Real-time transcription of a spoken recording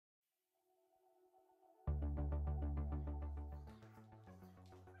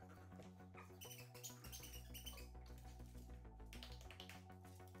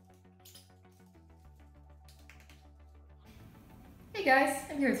Hey guys,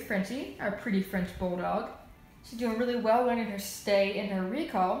 I'm here with Frenchie, our pretty French Bulldog. She's doing really well learning her stay and her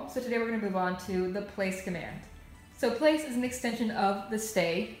recall, so today we're going to move on to the place command. So place is an extension of the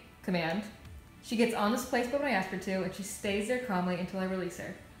stay command. She gets on this place when I ask her to, and she stays there calmly until I release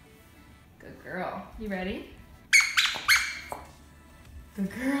her. Good girl. You ready? Good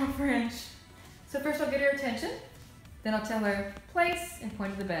girl, French. So first I'll get her attention, then I'll tell her place and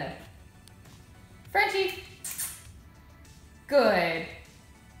point to the bed. Frenchie! Good.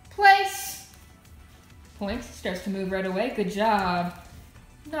 Place. Point. Starts to move right away. Good job.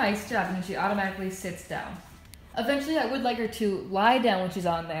 Nice job. And then she automatically sits down. Eventually, I would like her to lie down when she's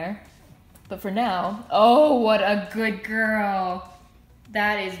on there. But for now, oh, what a good girl.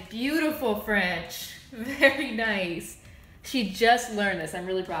 That is beautiful, French. Very nice. She just learned this. I'm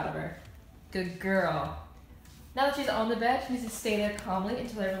really proud of her. Good girl. Now that she's on the bed, she needs to stay there calmly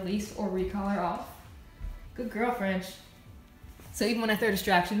until I release or recall her off. Good girl, French. So even when I throw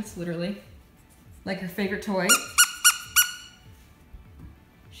distractions, literally, like her favorite toy,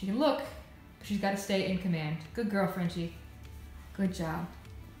 she can look, but she's got to stay in command. Good girl, Frenchie. Good job.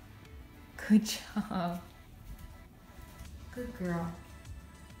 Good job. Good girl.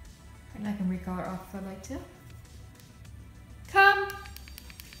 And I can recall her off if I'd like to. Come.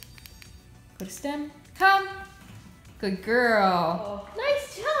 Go to stem. Come. Good girl. Oh.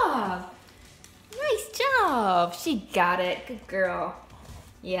 Nice job. Nice job. She got it. Good girl.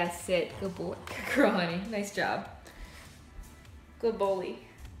 Yeah, sit. Good boy. Good girl, honey. Nice job. Good bully.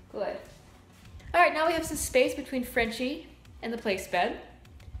 Good. All right, now we have some space between Frenchie and the place bed.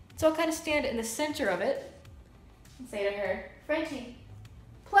 So I'll kind of stand in the center of it and say to her, Frenchie,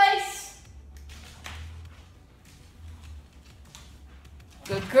 place.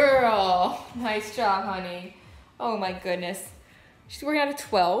 Good girl. Nice job, honey. Oh my goodness. She's working out of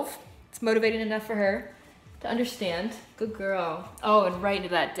 12. It's motivating enough for her to understand. Good girl. Oh, and write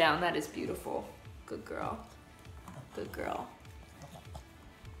that down. That is beautiful. Good girl. Good girl.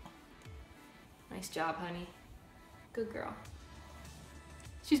 Nice job, honey. Good girl.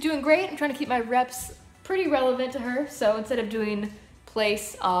 She's doing great. I'm trying to keep my reps pretty relevant to her. So instead of doing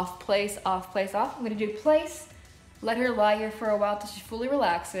place, off, place, off, place, off, I'm going to do place. Let her lie here for a while till she fully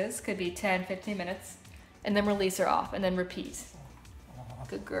relaxes. Could be 10, 15 minutes. And then release her off and then repeat.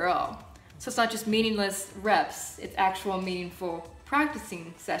 Good girl. So it's not just meaningless reps, it's actual meaningful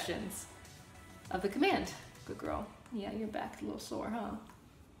practicing sessions of the command. Good girl. Yeah, your back's a little sore, huh?